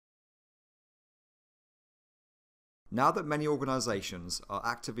Now that many organizations are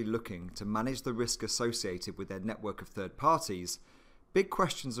actively looking to manage the risk associated with their network of third parties, big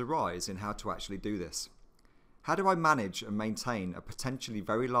questions arise in how to actually do this. How do I manage and maintain a potentially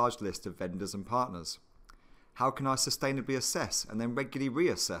very large list of vendors and partners? How can I sustainably assess and then regularly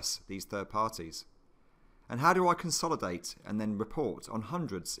reassess these third parties? And how do I consolidate and then report on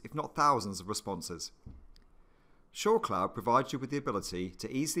hundreds, if not thousands, of responses? SureCloud provides you with the ability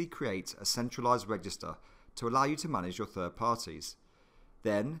to easily create a centralized register to allow you to manage your third parties,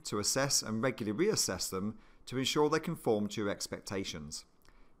 then to assess and regularly reassess them to ensure they conform to your expectations.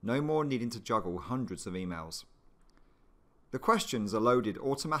 No more needing to juggle hundreds of emails. The questions are loaded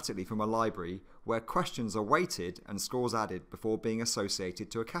automatically from a library where questions are weighted and scores added before being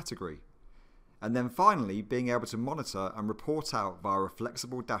associated to a category. And then finally being able to monitor and report out via a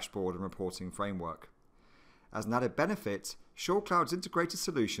flexible dashboard and reporting framework. As an added benefit, SureCloud's integrated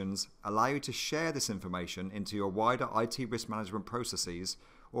solutions allow you to share this information into your wider IT risk management processes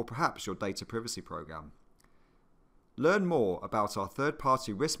or perhaps your data privacy program. Learn more about our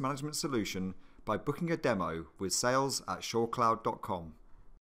third-party risk management solution by booking a demo with sales@surecloud.com.